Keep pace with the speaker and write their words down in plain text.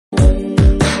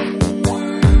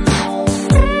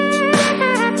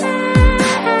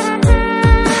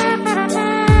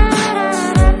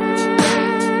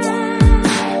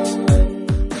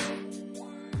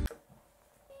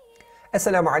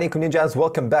Assalamu alaikum ninjas,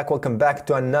 welcome back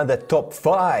to another top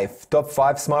 5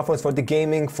 smartphones for the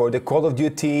gaming, for the Call of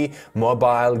Duty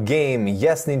mobile game.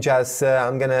 Yes ninjas,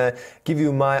 I'm gonna give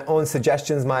you my own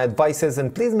suggestions, my advices,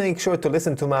 and please make sure to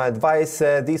listen to my advice.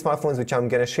 These smartphones which I'm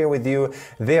gonna share with you,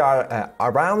 they are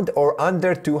around or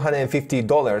under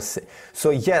 $250. So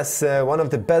yes, one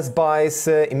of the best buys,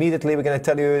 immediately we're gonna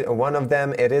tell you one of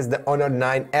them. It is the Honor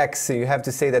 9X. So you have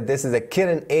to say that this is a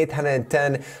Kirin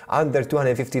 810 under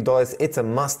 $250. It's a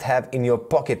must-have in your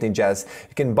pocket ninjas.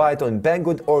 You can buy it on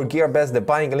Banggood or Gearbest. The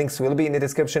buying links will be in the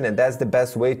description, and that's the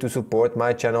best way to support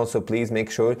my channel, so please make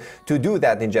sure to do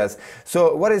that ninjas.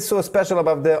 So what is so special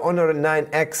about the Honor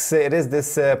 9X? It is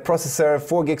this processor,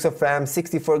 4 gigs of RAM,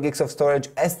 64 gigs of storage,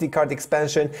 SD card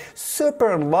expansion,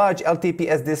 super large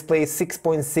LTPS display,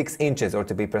 6.6 inches, or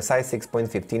to be precise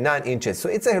 6.59 inches. So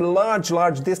it's a large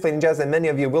display ninjas, and many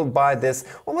of you will buy this.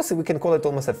 Almost, we can call it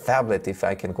almost a phablet, if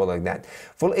I can call it like that.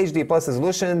 Full HD plus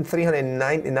resolution,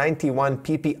 391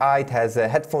 ppi. It has a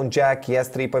headphone jack. Yes,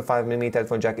 3.5mm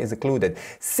headphone jack is included.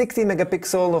 60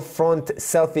 megapixel front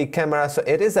selfie camera. So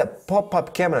it is a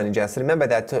pop-up camera ninjas. Remember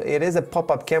that it is a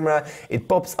pop-up camera. It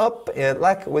pops up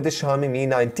like with the Xiaomi Mi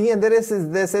 9T, and this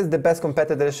is the best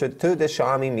competitor to the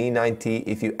Xiaomi Mi 9T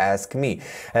if you ask me.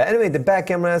 Anyway, the back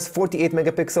camera is 48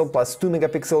 megapixel plus 2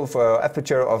 megapixel for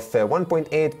aperture of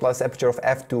 1.8 plus aperture of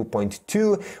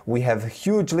f2.2. We have a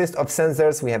huge list of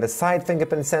sensors. We have a side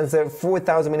fingerprint sensor,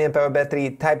 4000 mAh battery,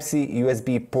 Type-C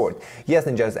USB port. Yes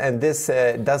ninjas, and this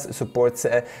does support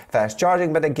fast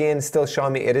charging, but again, still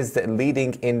Xiaomi, it is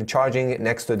leading in charging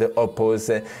next to the Oppo's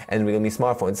and Realme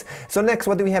smartphones. So next,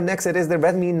 what do we have next? It is the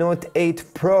Redmi Note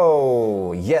 8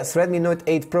 Pro. Yes, Redmi Note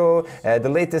 8 Pro, the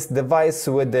latest device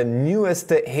with the newest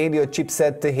Helio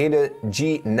chipset, Helio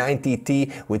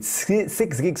G90T, with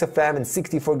 6 gigs of RAM and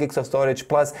 64 gigs of storage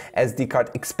plus SD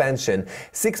card expansion.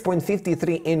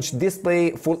 6.53-inch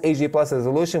display, full HD plus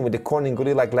resolution with the Corning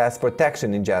Gorilla Glass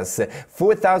protection ninjas.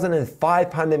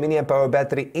 4500 mAh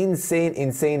battery,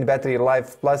 insane battery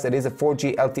life, plus it is a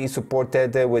 4G LTE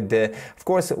supported with the, of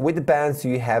course, with the bands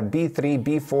you have B3,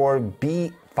 B4,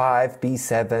 B5,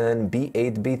 B7,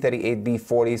 B8, B38,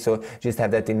 B40, so just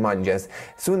have that in mind. Just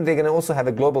soon they're gonna also have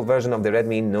a global version of the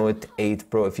Redmi Note 8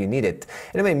 Pro if you need it.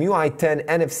 Anyway, MIUI 10,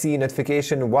 NFC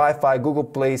notification, Wi-Fi, Google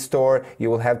Play Store. You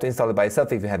will have to install it by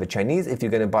yourself if you have a Chinese. If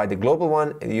you're gonna buy the global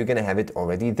one, you're gonna have it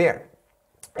already there.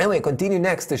 Anyway, continue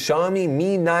next, the Xiaomi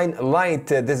Mi 9 Lite.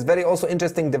 This very also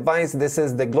interesting device. This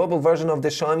is the global version of the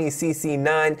Xiaomi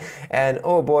CC9, and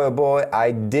oh boy,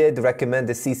 I did recommend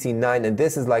the CC9, and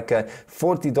this is like a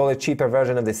 $40 cheaper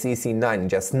version of the CC9.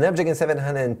 Just Snapdragon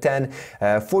 710,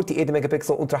 48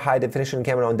 megapixel ultra high definition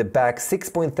camera on the back,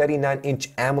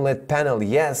 6.39-inch AMOLED panel.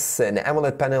 Yes, an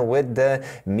AMOLED panel with the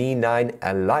Mi 9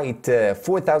 Lite.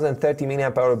 4030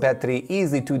 mAh battery,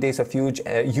 easily 2 days of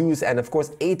use, and of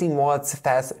course 18 watts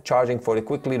fast charging for the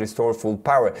quickly restore full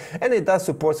power, and it does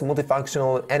support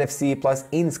multifunctional NFC plus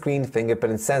in-screen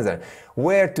fingerprint sensor.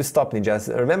 Where to stop ninjas?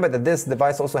 Remember that this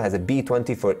device also has a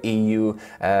B20 for EU,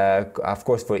 of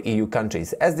course for EU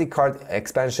countries. SD card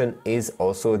expansion is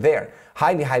also there.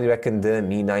 Highly recommend the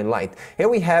Mi 9 Lite. Here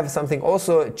we have something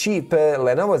also cheap,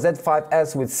 Lenovo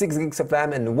Z5S with 6 gigs of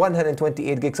RAM and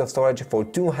 128 gigs of storage for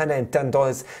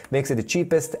 $210. Makes it the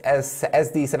cheapest as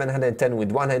SD 710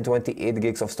 with 128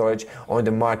 gigs of storage on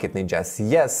the market ninjas.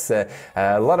 Yes, a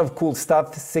lot of cool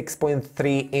stuff.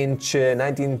 6.3-inch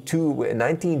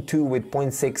 19:2 with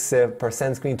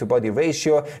 0.6% screen to body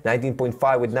ratio,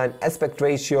 19.5 with 9 aspect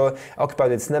ratio,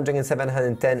 occupied with Snapdragon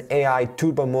 710 AI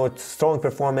turbo mode, strong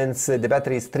performance. The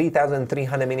battery is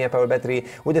 3300 mAh battery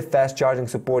with a fast charging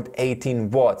support, 18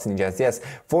 watts ninjas. Yes,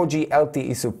 4G LTE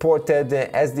is supported,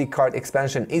 SD card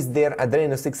expansion is there,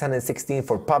 Adreno 616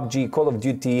 for PUBG, Call of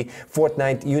Duty,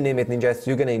 Fortnite, you name it ninjas,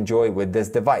 you're gonna enjoy with this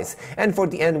device. And for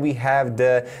the end we have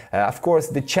the of course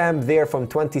the champ there from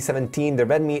 2017, the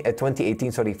Redmi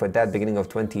 2018, sorry for that, beginning of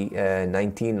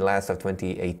 2019, last of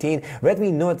 2018,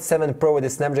 Redmi Note 7 Pro with the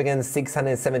Snapdragon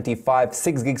 675,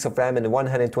 6 gigs of RAM and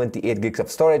 128 gigs of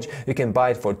storage. You can buy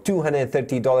it for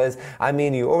 $230. I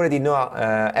mean, you already know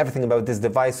everything about this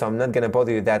device, so I'm not gonna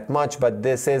bother you that much, but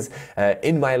this is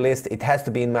in my list. It has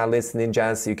to be in my list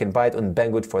ninjas. You can buy it on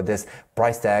Banggood for this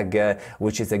price tag,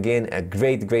 which is again a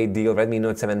great deal. Redmi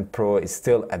Note 7 Pro is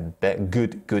still a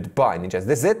good buy ninjas.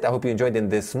 This is it. I hope you enjoyed in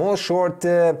this small short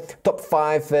top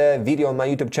 5 video on my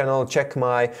YouTube channel. Check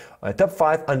my top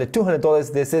 5 under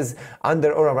 $200. This is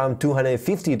under or around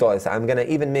 $250. I'm gonna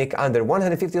even make under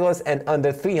 $150 and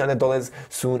under $300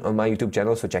 soon on my YouTube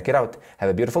channel, so check it out. Have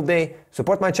a beautiful day.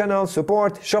 Support my channel.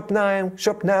 Support. Shop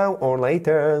now or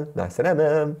later. Ma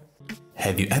salama.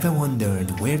 Have you ever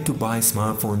wondered where to buy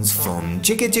smartphones from?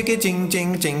 Chicka chicka ching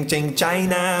ching ching ching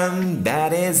China.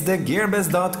 That is the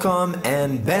gearbest.com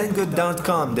and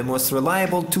banggood.com, the most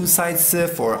reliable two sites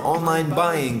for online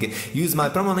buying. Use my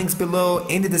promo links below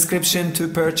in the description to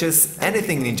purchase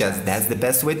anything ninjas. That's the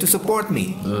best way to support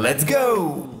me. Let's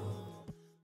go!